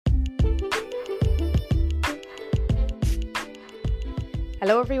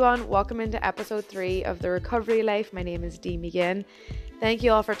Hello everyone, welcome into episode 3 of The Recovery Life. My name is Dee McGinn. Thank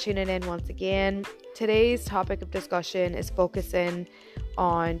you all for tuning in once again. Today's topic of discussion is focusing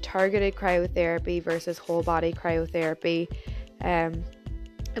on targeted cryotherapy versus whole body cryotherapy. I'm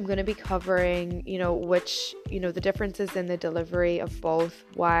going to be covering, the differences in the delivery of both,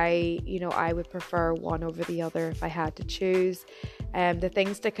 why, I would prefer one over the other if I had to choose, the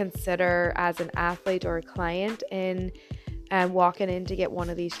things to consider as an athlete or a client in walking in to get one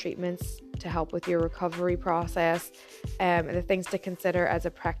of these treatments to help with your recovery process, and the things to consider as a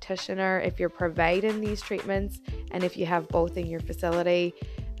practitioner if you're providing these treatments and if you have both in your facility,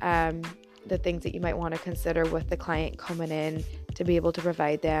 the things that you might want to consider with the client coming in to be able to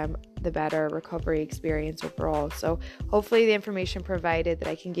provide them the better recovery experience overall. So hopefully the information provided that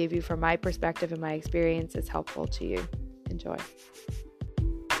I can give you from my perspective and my experience is helpful to you. Enjoy.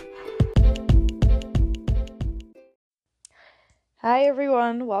 Hi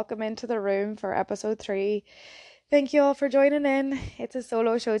everyone, welcome into the room for episode 3. Thank you all for joining in. It's a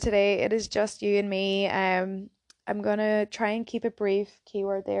solo show today. It is just you and me. I'm gonna try and keep it brief.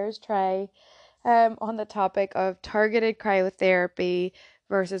 Keyword there is try. On the topic of targeted cryotherapy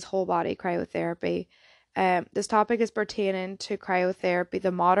versus whole body cryotherapy. This topic is pertaining to cryotherapy,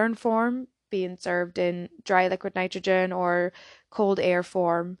 the modern form being served in dry liquid nitrogen or cold air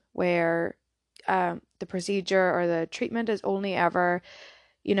form, where the procedure or the treatment is only ever,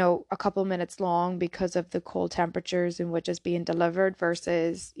 a couple minutes long because of the cold temperatures in which it's being delivered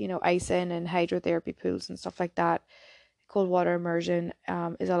versus, icing and hydrotherapy pools and stuff like that. Cold water immersion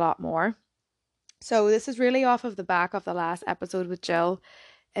is a lot more. So this is really off of the back of the last episode with Jill.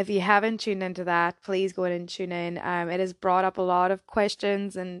 If you haven't tuned into that, please go in and tune in. It has brought up a lot of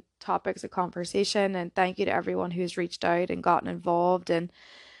questions and topics of conversation, and thank you to everyone who's reached out and gotten involved and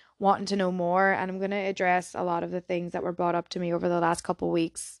wanting to know more. And I'm going to address a lot of the things that were brought up to me over the last couple of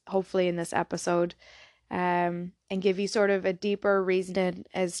weeks, hopefully in this episode, and give you sort of a deeper reasoning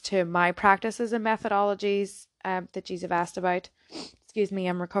as to my practices and methodologies that you have asked about. Excuse me,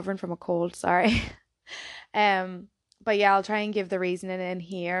 I'm recovering from a cold, sorry. But yeah, I'll try and give the reasoning in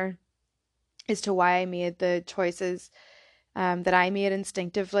here as to why I made the choices that I made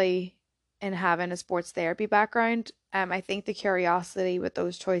instinctively in having a sports therapy background. I think the curiosity with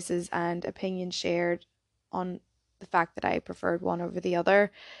those choices and opinions shared on the fact that I preferred one over the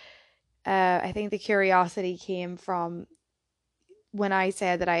other. I think the curiosity came from when I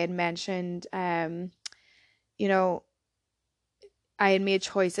said that I had mentioned, I had made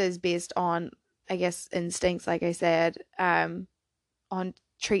choices based on, I guess, instincts, like I said, on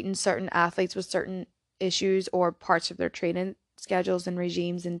treating certain athletes with certain issues or parts of their training schedules and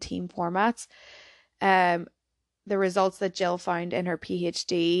regimes and team formats. The results that Jill found in her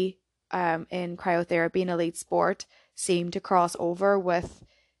PhD in cryotherapy and elite sport seemed to cross over with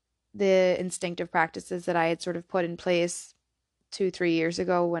the instinctive practices that I had sort of put in place 2-3 years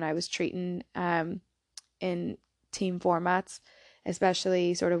ago when I was treating in team formats,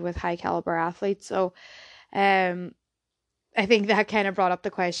 especially sort of with high caliber athletes. So I think that kind of brought up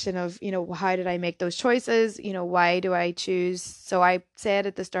the question of, how did I make those choices? Why do I choose? So I said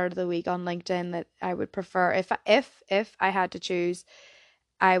at the start of the week on LinkedIn that I would prefer, if I had to choose,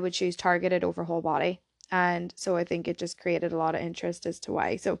 I would choose targeted over whole body. And so I think it just created a lot of interest as to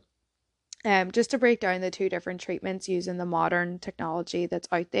why. So just to break down the two different treatments using the modern technology that's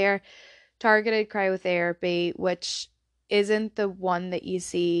out there, targeted cryotherapy, which isn't the one that you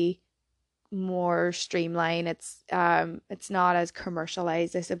see more streamlined. It's not as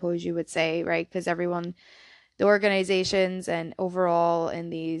commercialized, I suppose you would say, right? Because the organizations and overall in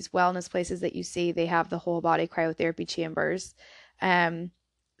these wellness places that you see, they have the whole body cryotherapy chambers.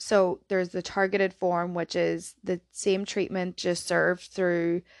 So there's the targeted form, which is the same treatment just served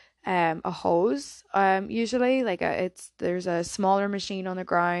through a hose, usually there's a smaller machine on the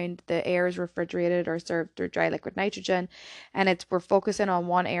ground, the air is refrigerated or served through dry liquid nitrogen, and we're focusing on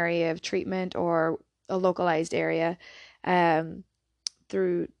one area of treatment or a localized area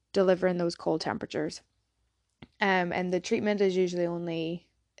through delivering those cold temperatures, and the treatment is usually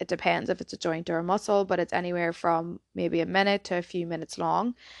it depends if it's a joint or a muscle, but it's anywhere from maybe a minute to a few minutes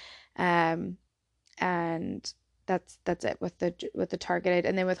long, and that's it with the targeted.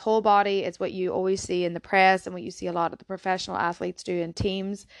 And then with whole body, it's what you always see in the press and what you see a lot of the professional athletes do in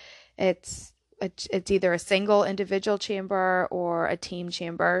teams. It's either a single individual chamber or a team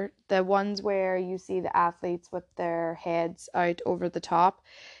chamber. The ones where you see the athletes with their heads out over the top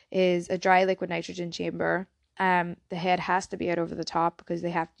is a dry liquid nitrogen chamber. The head has to be out over the top because you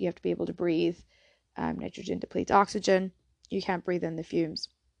have to be able to breathe. Nitrogen depletes oxygen. You can't breathe in the fumes.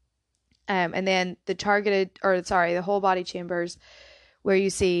 And then the whole body chambers where you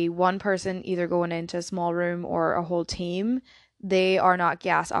see one person either going into a small room or a whole team. They are not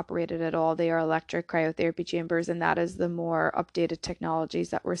gas operated at all. They are electric cryotherapy chambers, and that is the more updated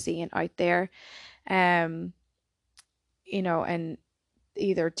technologies that we're seeing out there. Um, and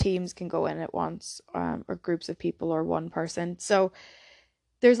either teams can go in at once, or groups of people or one person. So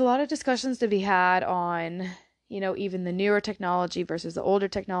there's a lot of discussions to be had on, even the newer technology versus the older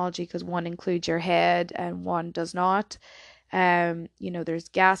technology, because one includes your head and one does not. There's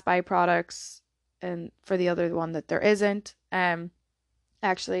gas byproducts, and for the other one that there isn't.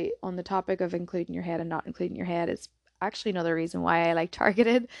 Actually, on the topic of including your head and not including your head, is actually another reason why I like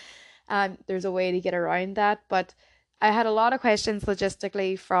targeted. There's a way to get around that, but I had a lot of questions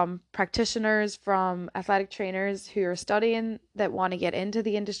logistically from practitioners, from athletic trainers who are studying, that want to get into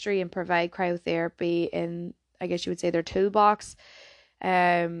the industry and provide cryotherapy in, I guess you would say, their toolbox.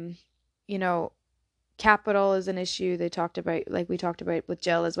 Um, you know, Capital is an issue. They talked about, like we talked about with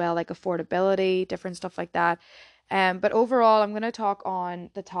Jill as well, like affordability, different stuff like that. But overall, I'm going to talk on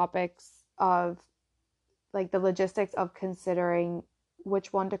the topics of, like, the logistics of considering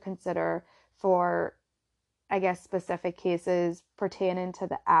which one to consider for, I guess, specific cases pertaining to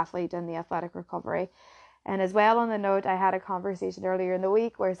the athlete and the athletic recovery. And as well, on the note, I had a conversation earlier in the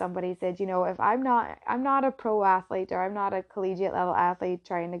week where somebody said, if I'm not a pro athlete, or I'm not a collegiate level athlete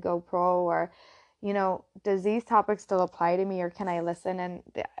trying to go pro, or, does these topics still apply to me, or can I listen? And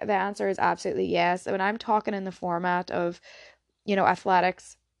the answer is absolutely yes. When I'm talking in the format of,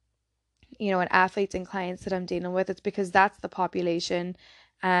 athletics, and athletes and clients that I'm dealing with, it's because that's the population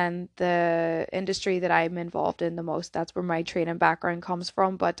and the industry that I'm involved in the most. That's where my training background comes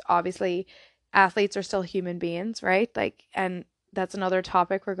from. But obviously, athletes are still human beings, right? Like, and that's another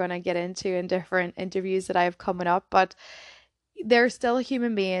topic we're going to get into in different interviews that I have coming up. But they're still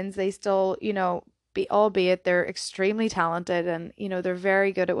human beings. They still, albeit they're extremely talented, and, they're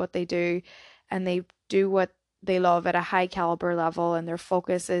very good at what they do, and they do what they love at a high caliber level, and their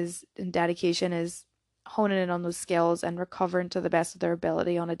focus is and dedication is honing in on those skills and recovering to the best of their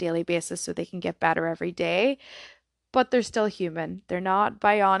ability on a daily basis so they can get better every day. But they're still human. They're not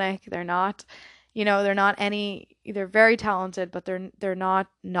bionic. They're not, they're not any, they're very talented, but they're not,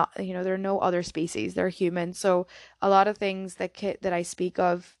 they're no other species. They're human. So a lot of things that I speak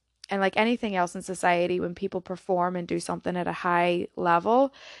of, and like anything else in society, when people perform and do something at a high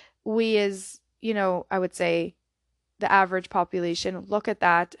level, we as, I would say the average population look at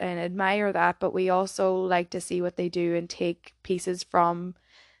that and admire that, but we also like to see what they do and take pieces from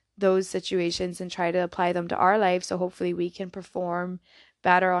those situations and try to apply them to our life, so hopefully we can perform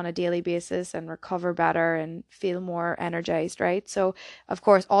better on a daily basis and recover better and feel more energized, right? So of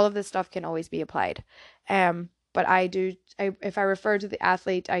course all of this stuff can always be applied. But if I refer to the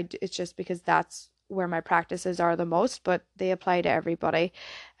athlete, it's just because that's where my practices are the most, but they apply to everybody.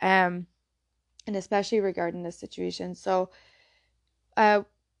 And especially regarding this situation. So,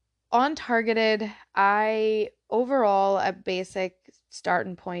 on targeted, overall, a basic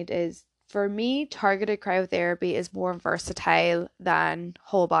starting point is, for me, targeted cryotherapy is more versatile than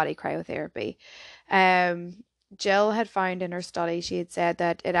whole body cryotherapy. Jill had found in her study, she had said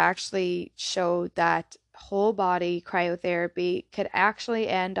that it actually showed that whole body cryotherapy could actually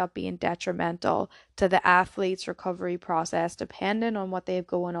end up being detrimental to the athlete's recovery process, depending on what they have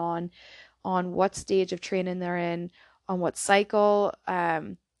going on what stage of training they're in, on what cycle,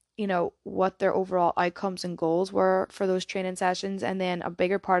 what their overall outcomes and goals were for those training sessions. And then a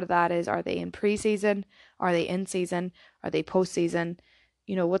bigger part of that is, are they in preseason? Are they in season? Are they postseason?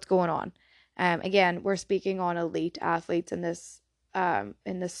 What's going on? Again, we're speaking on elite athletes in this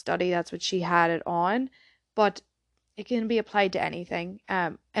study. That's what she had it on, but it can be applied to anything.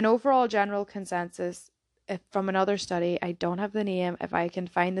 An overall general consensus, from another study, I don't have the name. If I can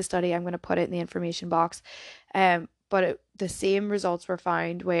find the study, I'm going to put it in the information box. But the same results were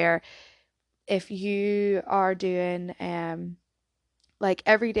found, where if you are doing like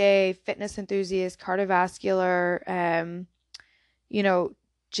everyday fitness enthusiast, cardiovascular,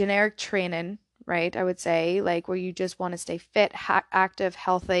 generic training, right? I would say, like, where you just want to stay fit, active,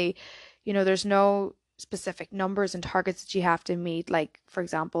 healthy, there's no specific numbers and targets that you have to meet, like, for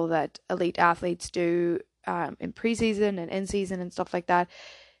example, that elite athletes do in preseason and in season and stuff like that.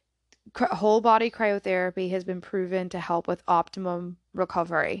 Whole body cryotherapy has been proven to help with optimum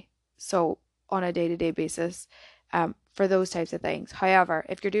recovery, so on a day-to-day basis, for those types of things. However,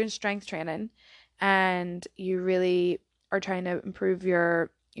 if you're doing strength training and you really are trying to improve your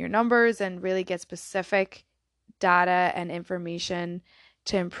numbers and really get specific data and information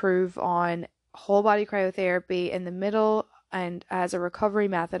to improve on whole body cryotherapy in the middle and as a recovery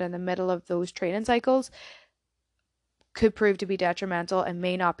method in the middle of those training cycles, could prove to be detrimental and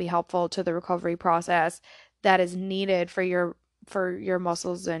may not be helpful to the recovery process that is needed for your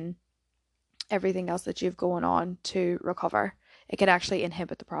muscles and everything else that you've going on to recover. It could actually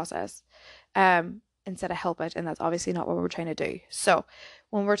inhibit the process instead of help it, and that's obviously not what we're trying to do. So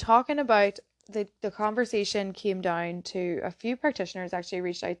when we're talking about the conversation came down to a few practitioners actually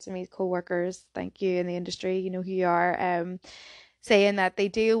reached out to me, co-workers, thank you, in the industry, you know who you are, saying that they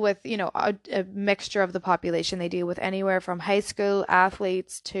deal with, a mixture of the population. They deal with anywhere from high school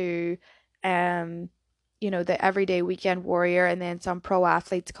athletes to, the everyday weekend warrior, and then some pro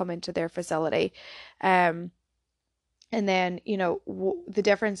athletes come into their facility. And then, the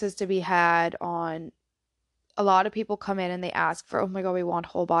differences to be had on a lot of people come in and they ask for, oh my God, we want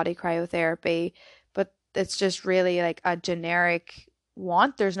whole body cryotherapy, but it's just really like a generic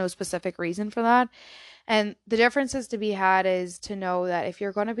want. There's no specific reason for that. And the differences to be had is to know that if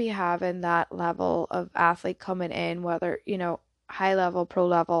you're going to be having that level of athlete coming in, whether, high level, pro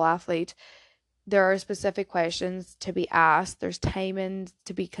level athlete, there are specific questions to be asked. There's timings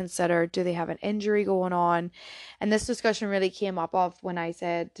to be considered. Do they have an injury going on? And this discussion really came up of when I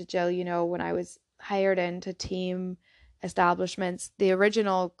said to Jill, when I was hired into team establishments, the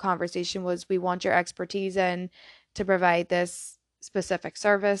original conversation was, we want your expertise in to provide this specific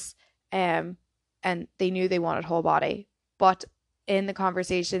service. And they knew they wanted whole body. But in the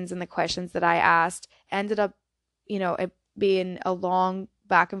conversations and the questions that I asked, ended up, it being a long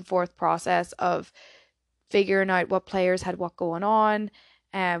back and forth process of figuring out what players had what going on,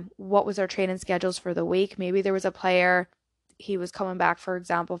 what was their training schedules for the week. Maybe there was a player, he was coming back, for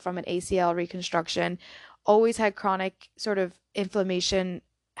example, from an ACL reconstruction, always had chronic sort of inflammation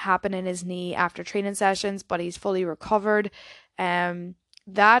happen in his knee after training sessions, but he's fully recovered.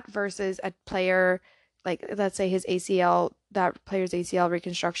 That versus a player, like let's say that player's ACL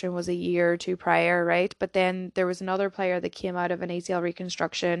reconstruction was a year or two prior, right? But then there was another player that came out of an ACL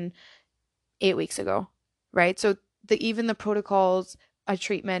reconstruction 8 weeks ago, right? So even the protocols of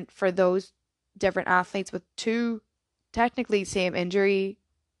treatment for those different athletes with two technically same injury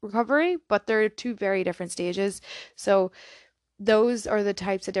recovery, but they're two very different stages. So those are the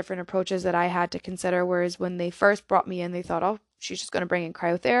types of different approaches that I had to consider. Whereas when they first brought me in, they thought, oh, she's just going to bring in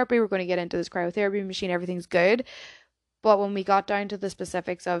cryotherapy. We're going to get into this cryotherapy machine. Everything's good. But when we got down to the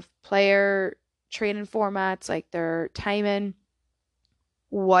specifics of player training formats, like their timing,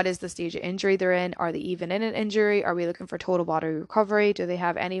 what is the stage of injury they're in? Are they even in an injury? Are we looking for total body recovery? Do they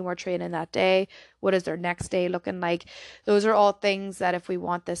have any more training that day? What is their next day looking like? Those are all things that if we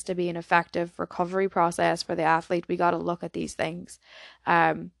want this to be an effective recovery process for the athlete, we got to look at these things.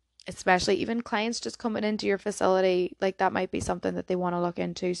 Especially even clients just coming into your facility, like that might be something that they want to look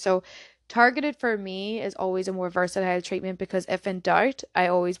into. So targeted for me is always a more versatile treatment, because if in doubt, I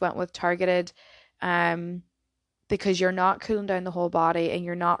always went with targeted, because you're not cooling down the whole body and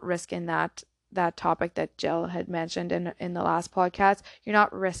you're not risking that topic that Jill had mentioned in the last podcast. You're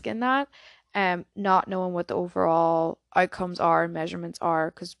not risking that, not knowing what the overall outcomes are and measurements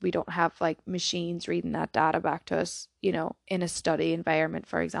are, because we don't have like machines reading that data back to us, in a study environment,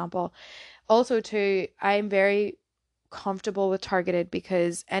 for example. Also too, I'm very comfortable with targeted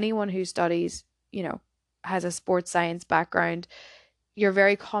because anyone who studies, has a sports science background, you're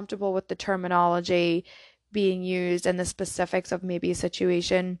very comfortable with the terminology being used and the specifics of maybe a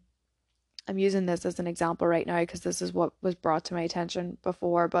situation. I'm using this as an example right now because this is what was brought to my attention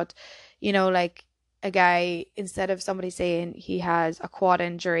before, but like a guy, instead of somebody saying he has a quad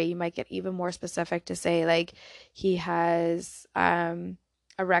injury, you might get even more specific to say like he has a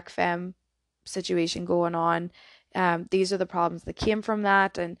rec fem situation going on. These are the problems that came from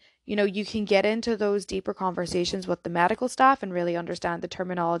that, and you can get into those deeper conversations with the medical staff and really understand the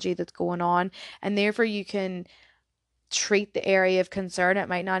terminology that's going on, and therefore you can treat the area of concern. It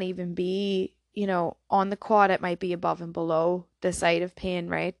might not even be, on the quad, it might be above and below the site of pain,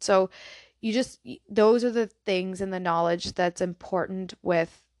 right? So those are the things and the knowledge that's important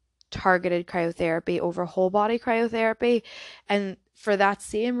with targeted cryotherapy over whole body cryotherapy. And for that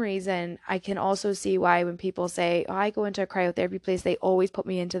same reason, I can also see why when people say, oh, I go into a cryotherapy place, they always put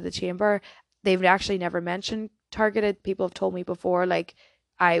me into the chamber. They've actually never mentioned targeted. People have told me before, like,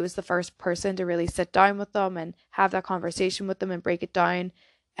 I was the first person to really sit down with them and have that conversation with them and break it down,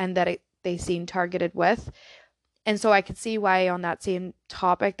 and that they seem targeted with. And so I could see why on that same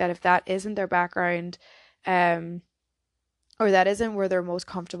topic, that if that isn't their background, or that isn't where they're most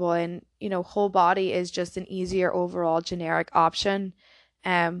comfortable in, whole body is just an easier overall generic option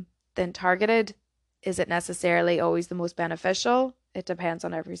than targeted. Is it necessarily always the most beneficial? It depends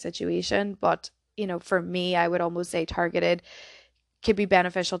on every situation. But, for me, I would almost say targeted could be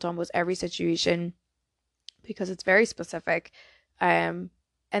beneficial to almost every situation, because it's very specific. And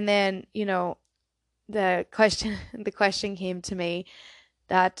then, the question the question came to me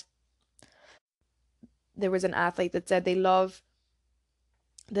that there was an athlete that said they love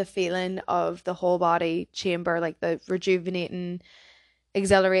the feeling of the whole body chamber, like the rejuvenating,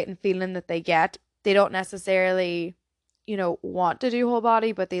 exhilarating feeling that they get. They don't necessarily, want to do whole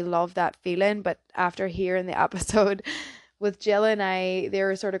body, but they love that feeling. But after hearing the episode with Jill and I, they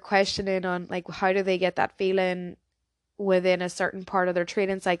were sort of questioning on like how do they get that feeling within a certain part of their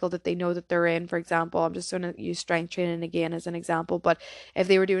training cycle that they know that they're in. For example, I'm just going to use strength training again as an example, but if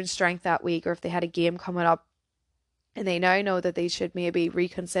they were doing strength that week, or if they had a game coming up and they now know that they should maybe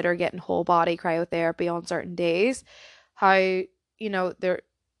reconsider getting whole body cryotherapy on certain days, how,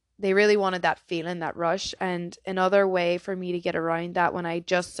 they really wanted that feeling, that rush. And another way for me to get around that, when I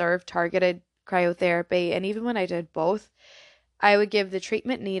just served targeted cryotherapy, and even when I did both, I would give the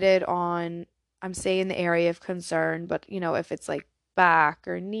treatment needed on, I'm saying the area of concern, but if it's like back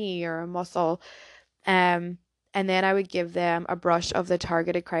or knee or a muscle, um, and then I would give them a brush of the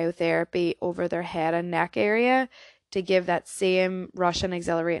targeted cryotherapy over their head and neck area to give that same rush and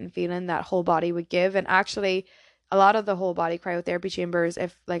exhilarating feeling that whole body would give. And actually, a lot of the whole body cryotherapy chambers,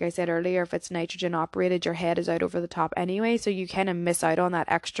 if, like I said earlier, if it's nitrogen operated, your head is out over the top anyway, so you kind of miss out on um,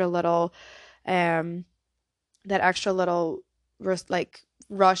 that extra little like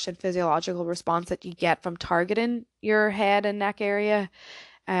rush and physiological response that you get from targeting your head and neck area.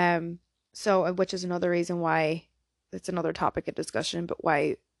 Um, so which is another reason why it's another topic of discussion, but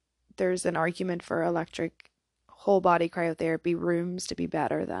why there's an argument for electric whole body cryotherapy rooms to be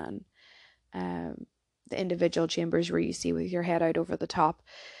better than the individual chambers where you see with your head out over the top.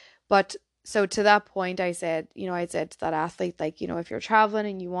 But so to that point, I said, I said to that athlete, like, if you're traveling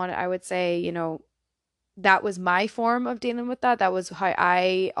and you want it, I would say, that was my form of dealing with that. That was how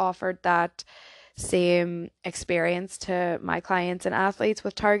I offered that same experience to my clients and athletes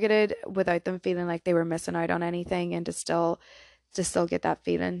with targeted, without them feeling like they were missing out on anything, and to still get that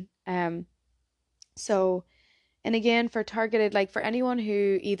feeling. So, and again, for targeted, like for anyone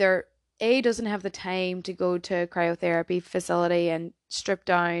who either A, doesn't have the time to go to a cryotherapy facility and strip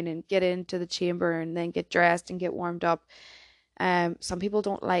down and get into the chamber and then get dressed and get warmed up. Some people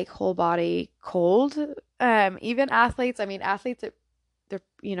don't like whole body cold. Even athletes, I mean, athletes,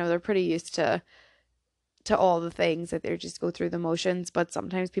 they're pretty used to all the things, that they just go through the motions, but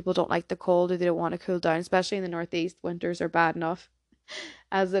sometimes people don't like the cold, or they don't want to cool down, especially in the Northeast. Winters are bad enough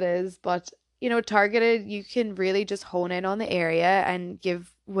as it is. But targeted, you can really just hone in on the area and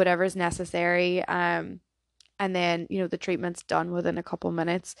give whatever's necessary. And then, the treatment's done within a couple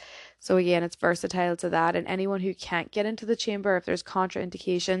minutes. So again, it's versatile to that. And anyone who can't get into the chamber, if there's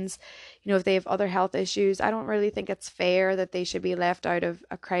contraindications, if they have other health issues, I don't really think it's fair that they should be left out of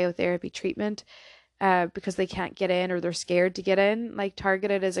a cryotherapy treatment because they can't get in, or they're scared to get in. Like,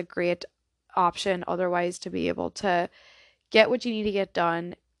 targeted is a great option otherwise, to be able to get what you need to get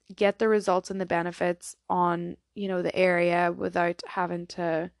done, get the results and the benefits on, the area, without having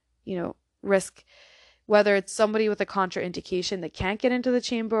to, risk, whether it's somebody with a contraindication that can't get into the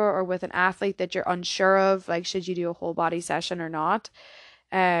chamber, or with an athlete that you're unsure of, like, should you do a whole body session or not.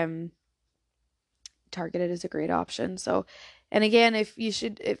 Targeted is a great option. So, and again, if I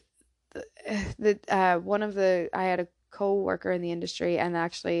had a co-worker in the industry, and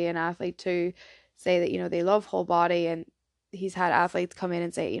actually an athlete too, say that, they love whole body, and he's had athletes come in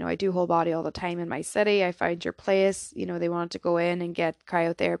and say, I do whole body all the time in my city. I found your place. They wanted to go in and get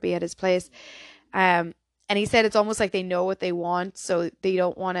cryotherapy at his place. And he said it's almost like they know what they want, so they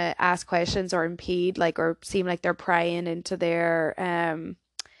don't want to ask questions or impede, like, or seem like they're prying into their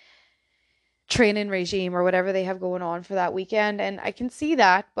training regime or whatever they have going on for that weekend. And I can see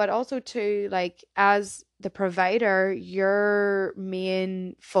that, but also too, like, as the provider, your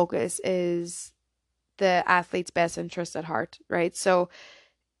main focus is the athlete's best interest at heart, right? So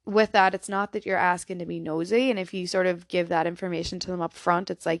with that, it's not that you're asking to be nosy, and if you sort of give that information to them up front,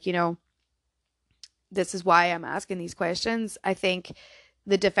 it's like, this is why I'm asking these questions. I think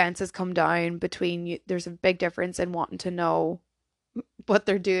the defenses come down between you. There's a big difference in wanting to know what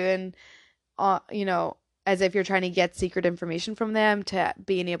they're doing, as if you're trying to get secret information from them, to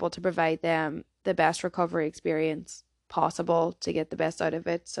being able to provide them the best recovery experience possible to get the best out of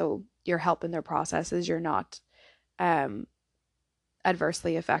it. So you're helping their processes. You're not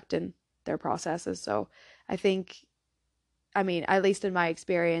adversely affecting their processes. So I think, I mean, at least in my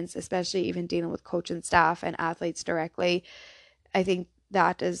experience, especially even dealing with coaching staff and athletes directly, I think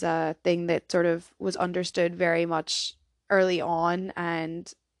that is a thing that sort of was understood very much early on.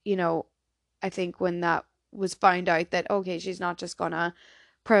 And, I think when that was found out that, okay, she's not just gonna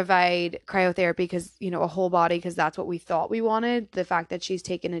provide cryotherapy because, a whole body, because that's what we thought we wanted. The fact that she's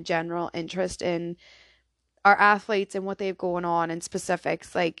taken a general interest in our athletes and what they've going on and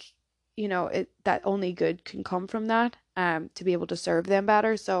specifics, like, that only good can come from that, to be able to serve them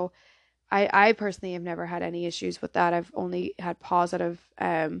better. So I personally have never had any issues with that. I've only had positive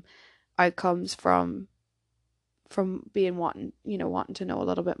outcomes from being wanting to know a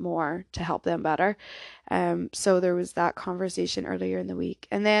little bit more to help them better. So there was that conversation earlier in the week.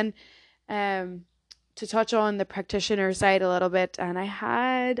 And then to touch on the practitioner side a little bit, and I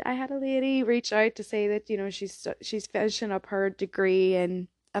had a lady reach out to say that, she's finishing up her degree in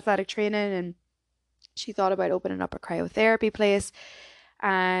athletic training, and she thought about opening up a cryotherapy place.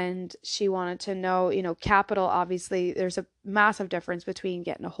 And she wanted to know, capital, obviously there's a massive difference between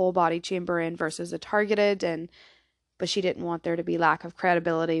getting a whole body chamber in versus a targeted, but she didn't want there to be lack of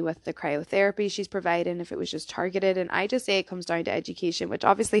credibility with the cryotherapy she's providing if it was just targeted. And I just say it comes down to education, which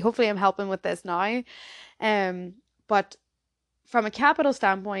obviously hopefully I'm helping with this now. But from a capital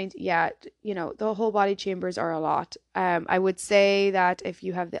standpoint, yeah, the whole body chambers are a lot. I would say that if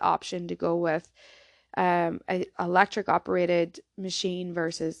you have the option to go with a electric operated machine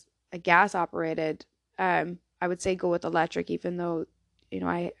versus a gas operated, I would say go with electric, even though,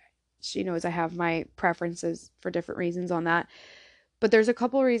 she knows I have my preferences for different reasons on that. But there's a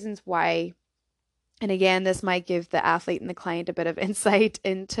couple reasons why. And again, this might give the athlete and the client a bit of insight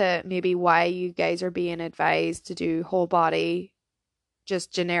into maybe why you guys are being advised to do whole body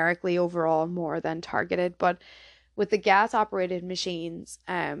just generically overall more than targeted. But with the gas operated machines,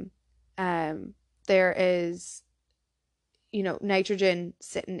 there is, nitrogen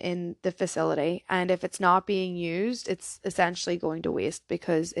sitting in the facility, and if it's not being used, it's essentially going to waste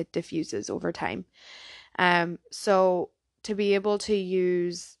because it diffuses over time. So to be able to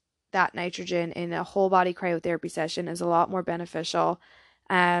use that nitrogen in a whole body cryotherapy session is a lot more beneficial,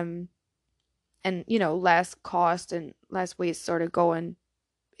 and less cost and less waste sort of going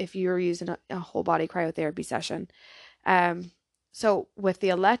if you're using a whole body cryotherapy session. So with the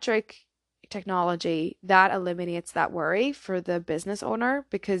electric technology, that eliminates that worry for the business owner,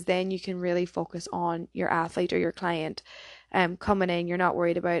 because then you can really focus on your athlete or your client coming in. You're not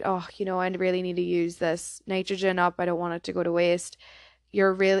worried about, I really need to use this nitrogen up, I don't want it to go to waste.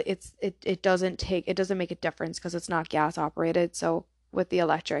 You're really, it doesn't make a difference because it's not gas operated. So with the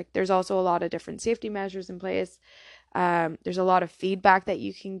electric, there's also a lot of different safety measures in place. There's a lot of feedback that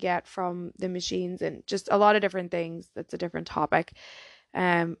you can get from the machines and just a lot of different things. That's a different topic.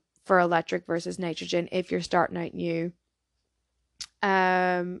 For electric versus nitrogen if you're starting out new.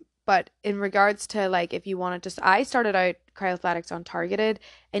 But in regards to, like, if you wanted to, I started out cryothletics on targeted,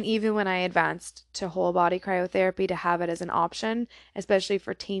 and even when I advanced to whole body cryotherapy, to have it as an option, especially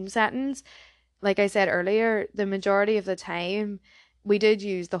for team settings, like I said earlier, the majority of the time we did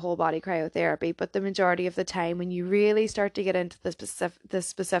use the whole body cryotherapy, but the majority of the time when you really start to get into the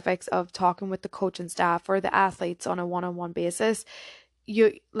specifics of talking with the coach and staff or the athletes on a one-on-one basis,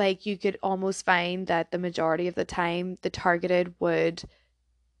 you could almost find that the majority of the time the targeted would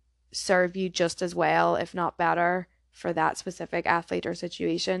serve you just as well, if not better, for that specific athlete or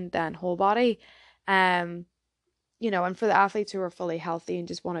situation than whole body. And for the athletes who are fully healthy and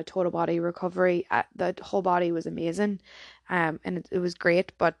just want a total body recovery, the whole body was amazing. And it was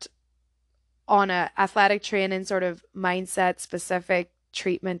great. But on a athletic training sort of mindset specific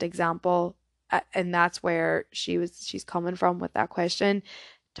treatment example, and that's where she's coming from with that question.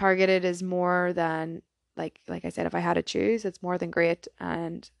 Targeted is more than, like I said, if I had to choose, it's more than great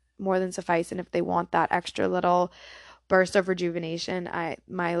and more than suffice. And if they want that extra little burst of rejuvenation,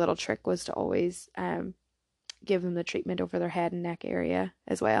 my little trick was to always give them the treatment over their head and neck area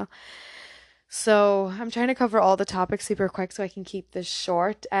as well. So I'm trying to cover all the topics super quick so I can keep this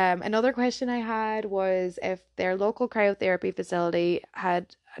short. Another question I had was if their local cryotherapy facility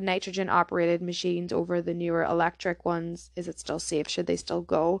had nitrogen operated machines over the newer electric ones, is it still safe? Should they still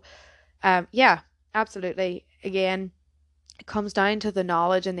go? Yeah, absolutely. Again, it comes down to the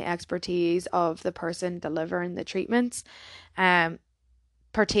knowledge and the expertise of the person delivering the treatments,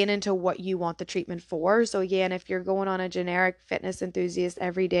 pertaining to what you want the treatment for. So again, if you're going on a generic fitness enthusiast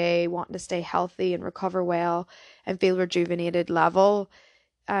every day, wanting to stay healthy and recover well and feel rejuvenated level,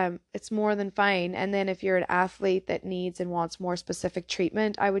 it's more than fine. And then if you're an athlete that needs and wants more specific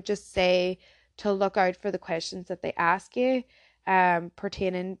treatment, I would just say to look out for the questions that they ask you,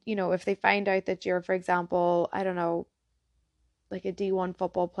 pertaining, if they find out that you're, for example, I don't know, like a D1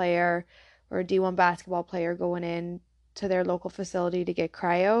 football player or a D1 basketball player going in to their local facility to get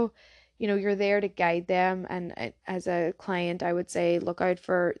cryo, you're there to guide them. And as a client, I would say look out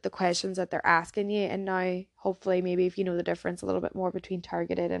for the questions that they're asking you. And now, hopefully, maybe if you know the difference a little bit more between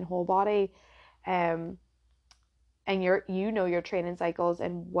targeted and whole body, and your training cycles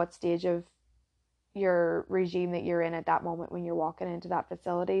and what stage of your regime that you're in at that moment when you're walking into that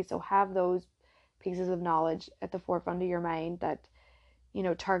facility. So have those pieces of knowledge at the forefront of your mind that,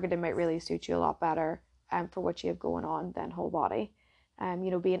 targeted might really suit you a lot better for what you have going on than whole body.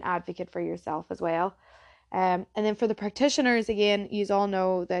 Be an advocate for yourself as well. And then for the practitioners, again, you all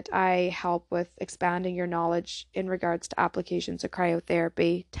know that I help with expanding your knowledge in regards to applications of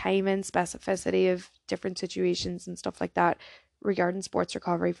cryotherapy, timing, specificity of different situations and stuff like that regarding sports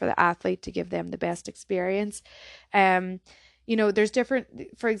recovery for the athlete to give them the best experience. There's different,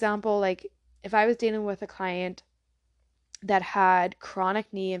 for example, like if I was dealing with a client that had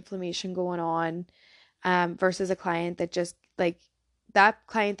chronic knee inflammation going on, versus a client that just like that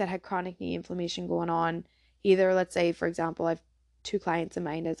client that had chronic knee inflammation going on, either, let's say, for example, I've two clients in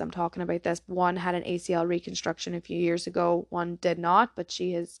mind as I'm talking about this. One had an ACL reconstruction a few years ago, one did not, but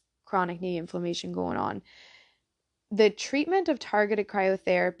she has chronic knee inflammation going on. The treatment of targeted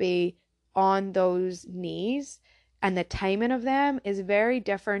cryotherapy on those knees and the timing of them is very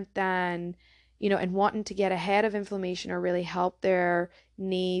different than, and wanting to get ahead of inflammation or really help their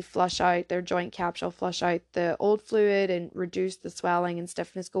knee flush out, their joint capsule flush out the old fluid and reduce the swelling and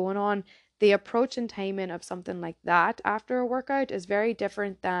stiffness going on. The approach and timing of something like that after a workout is very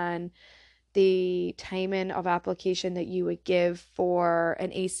different than the timing of application that you would give for an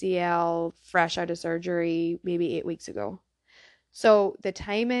ACL fresh out of surgery maybe 8 weeks ago. So the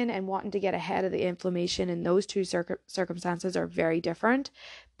timing and wanting to get ahead of the inflammation in those two circumstances are very different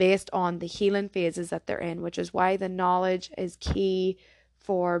based on the healing phases that they're in, which is why the knowledge is key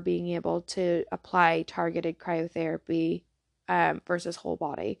for being able to apply targeted cryotherapy versus whole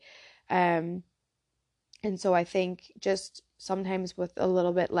body. And so I think just sometimes with a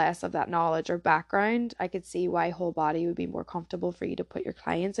little bit less of that knowledge or background, I could see why whole body would be more comfortable for you to put your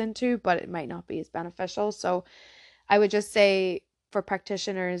clients into, but it might not be as beneficial. So I would just say for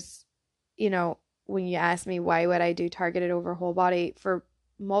practitioners, when you ask me why would I do targeted over whole body, for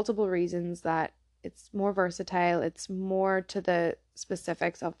multiple reasons, that it's more versatile, it's more to the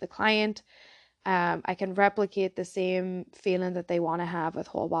specifics of the client. I can replicate the same feeling that they want to have with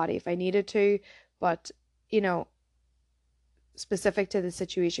whole body if I needed to, but specific to the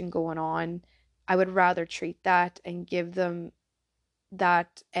situation going on, I would rather treat that and give them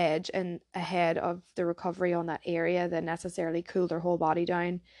that edge and ahead of the recovery on that area than necessarily cool their whole body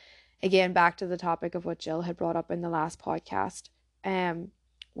down. Again, back to the topic of what Jill had brought up in the last podcast,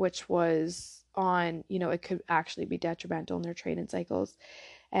 which was on, it could actually be detrimental in their training cycles.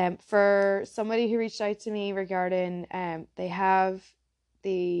 For somebody who reached out to me regarding, they have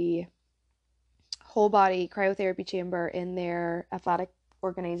the whole body cryotherapy chamber in their athletic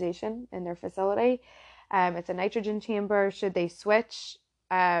organization, in their facility. It's a nitrogen chamber. Should they switch?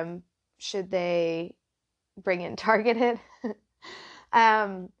 Should they bring in targeted?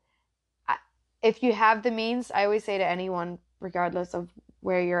 If you have the means, I always say to anyone, regardless of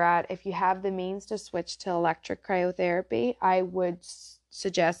where you're at, if you have the means to switch to electric cryotherapy, I would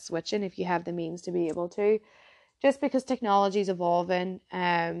suggest switching if you have the means to be able to, just because technology is evolving,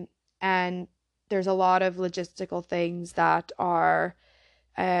 and there's a lot of logistical things that are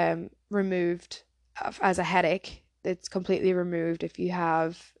removed as a headache. It's completely removed if you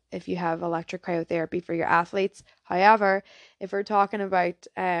have electric cryotherapy for your athletes. However, if we're talking about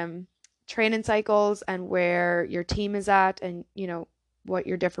training cycles and where your team is at, and what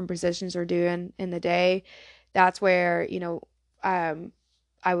your different positions are doing in the day, that's where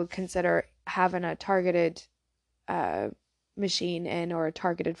I would consider having a targeted machine in, or a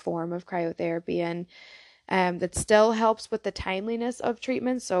targeted form of cryotherapy in, that still helps with the timeliness of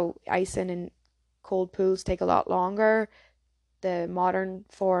treatment. So icing and cold pools take a lot longer. The modern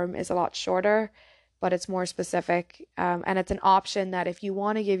form is a lot shorter, but it's more specific, and it's an option that if you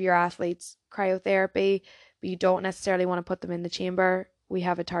want to give your athletes cryotherapy but you don't necessarily want to put them in the chamber, we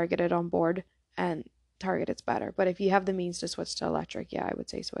have a targeted on board, and targeted's better. But if you have the means to switch to electric, yeah, I would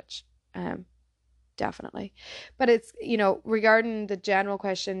say switch. Definitely. But it's, regarding the general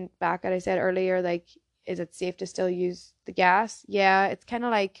question back that I said earlier, like, is it safe to still use the gas? Yeah, it's kind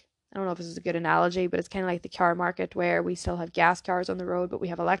of like, I don't know if this is a good analogy, but it's kind of like the car market, where we still have gas cars on the road, but we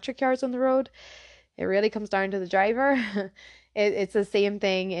have electric cars on the road. It really comes down to the driver. It's the same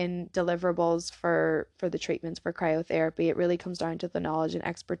thing in deliverables for the treatments for cryotherapy. It really comes down to the knowledge and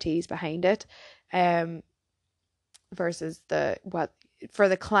expertise behind it, versus what for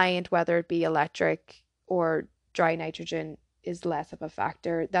the client, whether it be electric or dry nitrogen, is less of a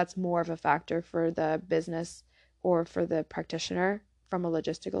factor. That's more of a factor for the business or for the practitioner from a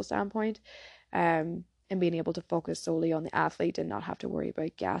logistical standpoint, and being able to focus solely on the athlete and not have to worry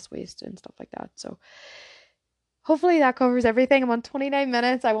about gas waste and stuff like that. So hopefully that covers everything. I'm on 29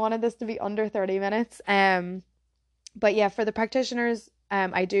 minutes. I wanted this to be under 30 minutes. But yeah, for the practitioners,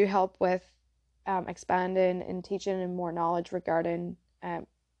 I do help with expanding and teaching and more knowledge regarding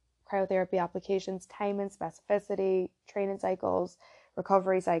cryotherapy applications, time and specificity, training cycles,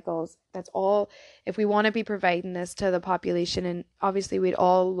 recovery cycles. That's all. If we want to be providing this to the population, and obviously we'd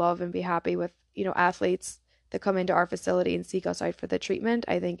all love and be happy with, athletes that come into our facility and seek us out for the treatment,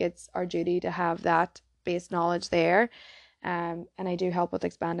 I think it's our duty to have that base knowledge there. And I do help with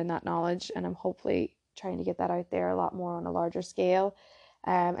expanding that knowledge, and I'm hopefully trying to get that out there a lot more on a larger scale.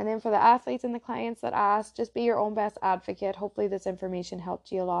 And then for the athletes and the clients that ask, just be your own best advocate. Hopefully this information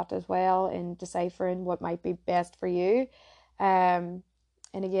helped you a lot as well in deciphering what might be best for you. And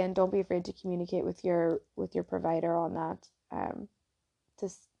again, don't be afraid to communicate with your provider on that,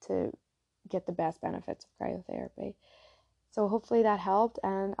 to get the best benefits of cryotherapy. So hopefully that helped,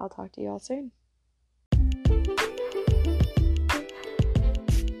 and I'll talk to you all soon.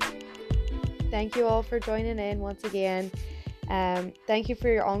 Thank you all for joining in once again. Thank you for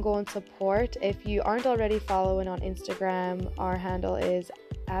your ongoing support. If you aren't already following on Instagram, our handle is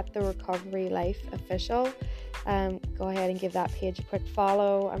 @therecoverylifeofficial. Go ahead and give that page a quick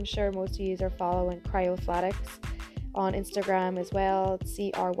follow. I'm sure most of you are following Cryothletics on Instagram as well.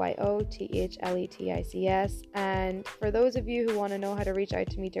 CRYOTHLETICS. And for those of you who want to know how to reach out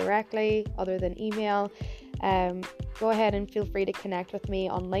to me directly other than email, go ahead and feel free to connect with me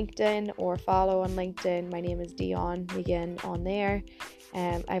on LinkedIn or follow on LinkedIn. My name is Dion McGinn on there.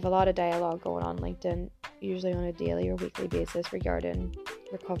 I have a lot of dialogue going on LinkedIn, usually on a daily or weekly basis regarding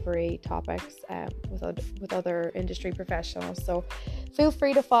recovery topics with other industry professionals. So feel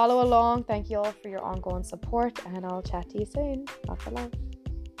free to follow along. Thank you all for your ongoing support, and I'll chat to you soon. Lots of love.